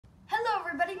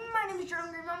everybody, my name is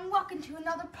Jordan Green and welcome to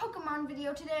another Pokemon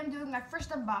video. Today I'm doing my first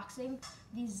unboxing,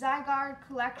 the Zygarde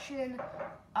Collection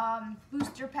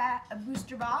booster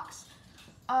box.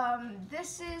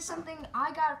 This is something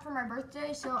I got for my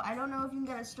birthday, so I don't know if you can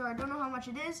get it at a store. I don't know how much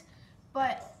it is,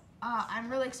 but I'm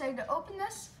really excited to open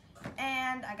this,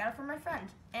 and I got it from my friend.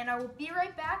 And I will be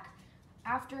right back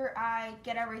after I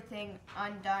get everything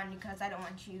undone because I don't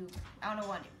want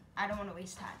to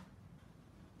waste time.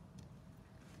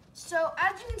 So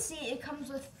as you can see, it comes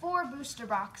with 4 booster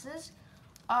boxes.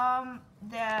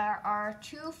 There are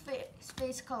 2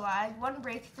 Space Collide, 1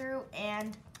 Breakthrough,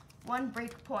 and 1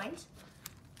 Breakpoint.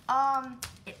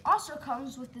 It also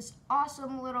comes with this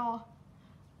awesome little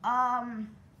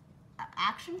action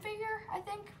figure, I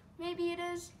think, maybe it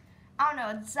is. I don't know,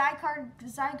 it's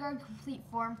Zygarde Complete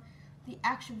Form, the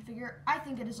action figure. I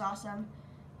think it is awesome.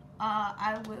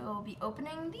 I will be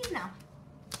opening these now.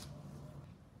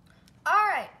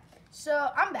 Alright.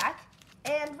 So I'm back,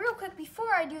 and real quick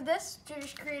before I do this, to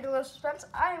just create a little suspense,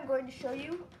 I am going to show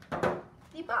you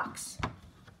the box.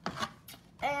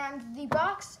 And the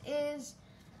box is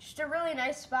just a really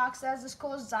nice box. It has this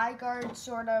cool Zygarde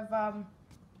sort of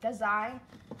design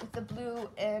with the blue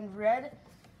and red,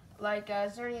 like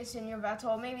Xerneas and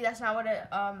Yveltal. Maybe that's not what it,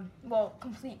 well,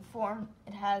 Complete Form,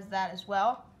 it has that as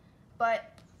well.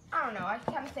 But I don't know, I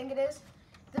kind of think it is.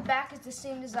 The back is the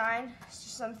same design, it's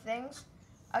just some things.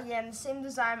 Again, the same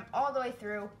design all the way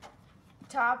through.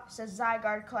 Top says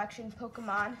Zygarde Collection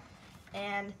Pokemon,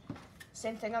 and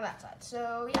same thing on that side.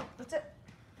 So yeah, that's it.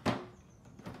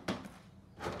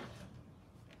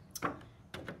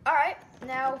 Alright,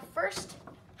 now first,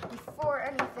 before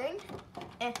anything,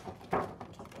 did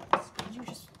you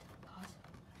just pause?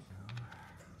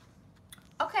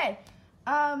 Okay,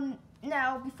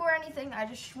 now before anything, I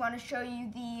just want to show you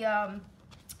the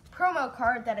promo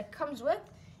card that it comes with.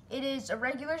 It is a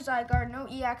regular Zygarde, no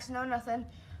EX, no nothing.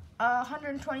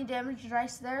 120 damage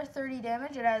dice there, 30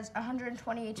 damage. It has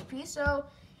 120 HP, so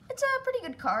it's a pretty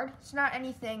good card. It's not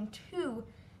anything too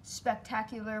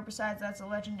spectacular, besides that's a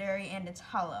legendary and it's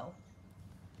hollow.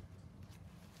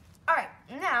 Alright,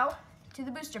 now to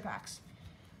the booster packs.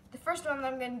 The first one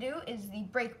that I'm going to do is the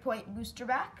Breakpoint booster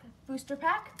pack.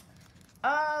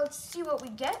 Let's see what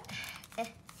we get. There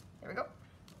we go.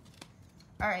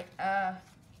 Alright,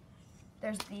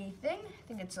 there's the thing. I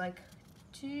think it's like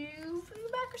 2 from the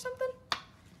back or something.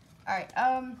 Alright,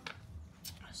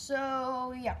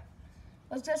 so yeah.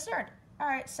 Let's get started.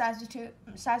 Alright,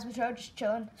 Seismitoad just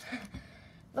chilling.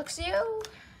 Luxio,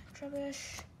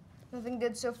 Trubbish, nothing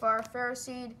good so far.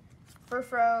 Ferroseed,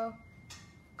 Furfro,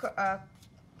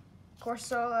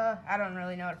 Corsola, I don't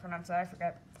really know how to pronounce that, I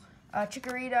forget.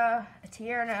 Chikorita, a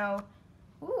Tierno,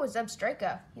 ooh, a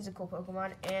Zebstrika, he's a cool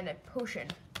Pokemon, and a Potion.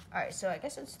 Alright, so I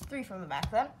guess it's 3 from the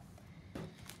back then.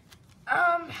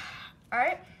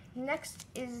 Alright, next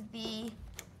is the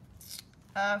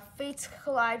Fates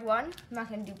Collide one. I'm not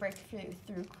going to do Breakthrough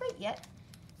quite yet.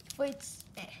 Fates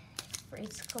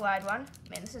Collide one.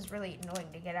 Man, this is really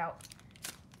annoying to get out.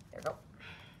 There we go.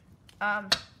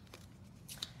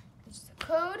 This is the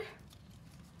code.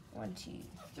 1, 2,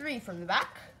 3 from the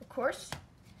back, of course.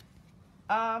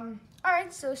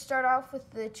 Alright, so start off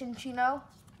with the Chinchino.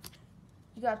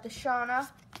 You got the Shauna,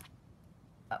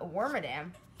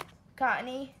 Wormadam,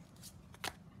 Cottony,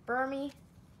 Burmy,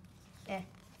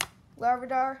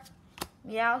 Larvador,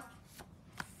 Meowth,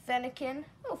 Fennekin.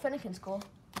 Oh, Fennekin's cool.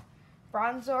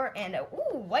 Bronzor, and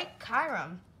White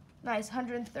Kyurem. Nice,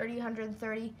 130,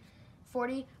 130,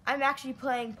 40. I'm actually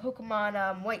playing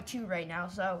Pokemon White 2 right now,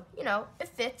 so, you know, it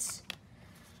fits.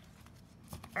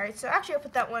 Alright, so actually I'll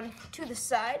put that one to the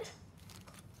side.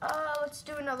 Let's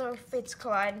do another Fates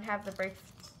Collide and have the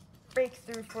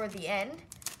breakthrough for the end.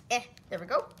 There we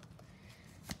go.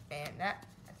 And that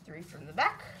 3 from the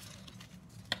back.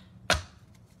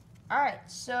 Alright,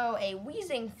 so a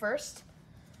Weezing first.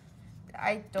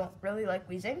 I don't really like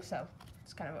Weezing, so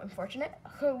it's kind of unfortunate.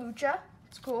 Hawlucha,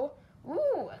 it's cool.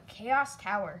 Ooh, a Chaos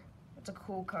Tower. That's a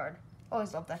cool card.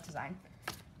 Always love that design.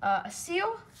 A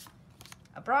Seal,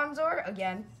 a Bronzor,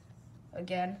 again,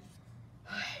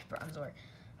 Bronzor.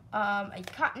 A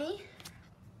Cottony,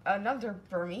 another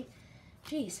Burmy.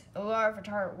 Jeez, a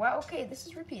Larvitar. Wow, okay, this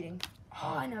is repeating.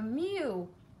 Oh, and a Mew.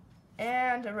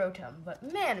 And a Rotom. But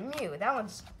man, a Mew, that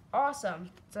one's awesome.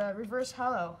 It's a reverse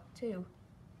hollow, too.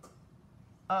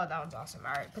 Oh, that one's awesome.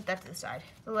 Alright, put that to the side.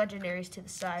 The legendaries to the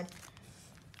side.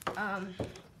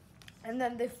 And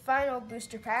then the final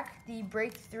booster pack, the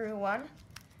Breakthrough one.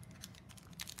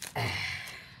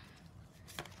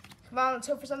 Come on, let's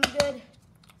hope for something good.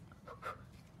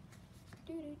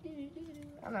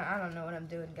 I don't know what I'm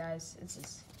doing, guys. It's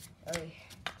just really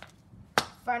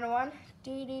final one.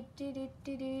 And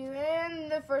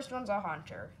the first one's a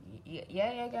Haunter.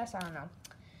 Yeah, I guess, I don't know.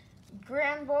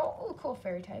 Grand Bowl, oh, cool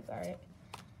fairy type, all right.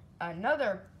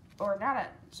 Another, or not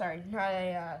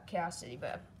a Chaos City,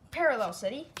 but a Parallel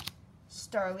City.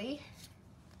 Starly,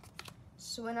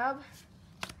 Swinub,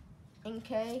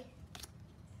 Inkay,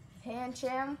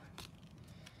 Pancham,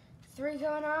 3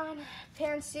 going on,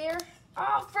 Panseer.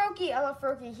 Oh, Froakie, I love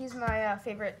Froakie. He's my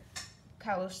favorite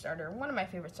Kalos starter, one of my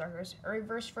favorite starters. A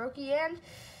reverse Froakie, and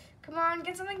come on,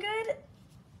 get something good.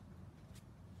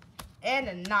 And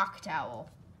a Noctowl.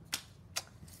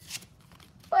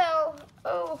 Well,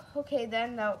 oh, okay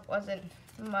then, that wasn't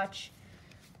much.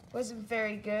 Wasn't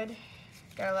very good.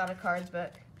 Got a lot of cards,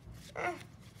 but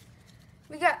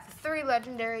we got 3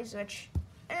 legendaries, which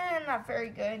not very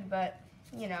good, but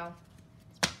you know,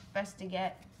 it's best to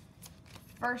get.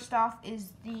 First off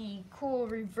is the cool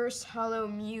reverse hollow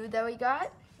Mew that we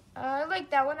got. I like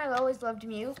that one. I always loved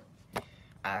Mew.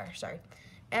 Sorry.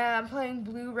 I'm playing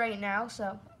blue right now,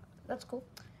 so that's cool.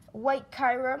 White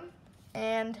Kyurem,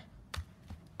 and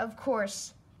of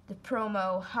course the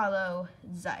promo hollow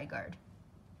Zygarde.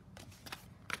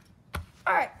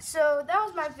 Alright, so that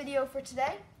was my video for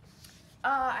today.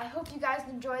 I hope you guys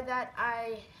enjoyed that.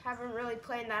 I haven't really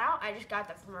planned that out. I just got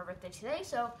that for my birthday today,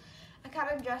 so I kind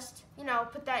of just, you know,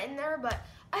 put that in there. But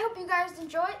I hope you guys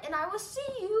enjoy it, and I will see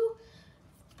you,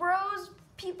 bros,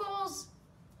 peoples.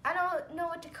 I don't know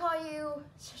what to call you.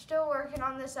 Still working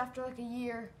on this after like a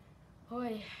year.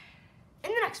 Boy.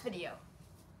 In the next video.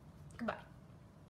 Goodbye.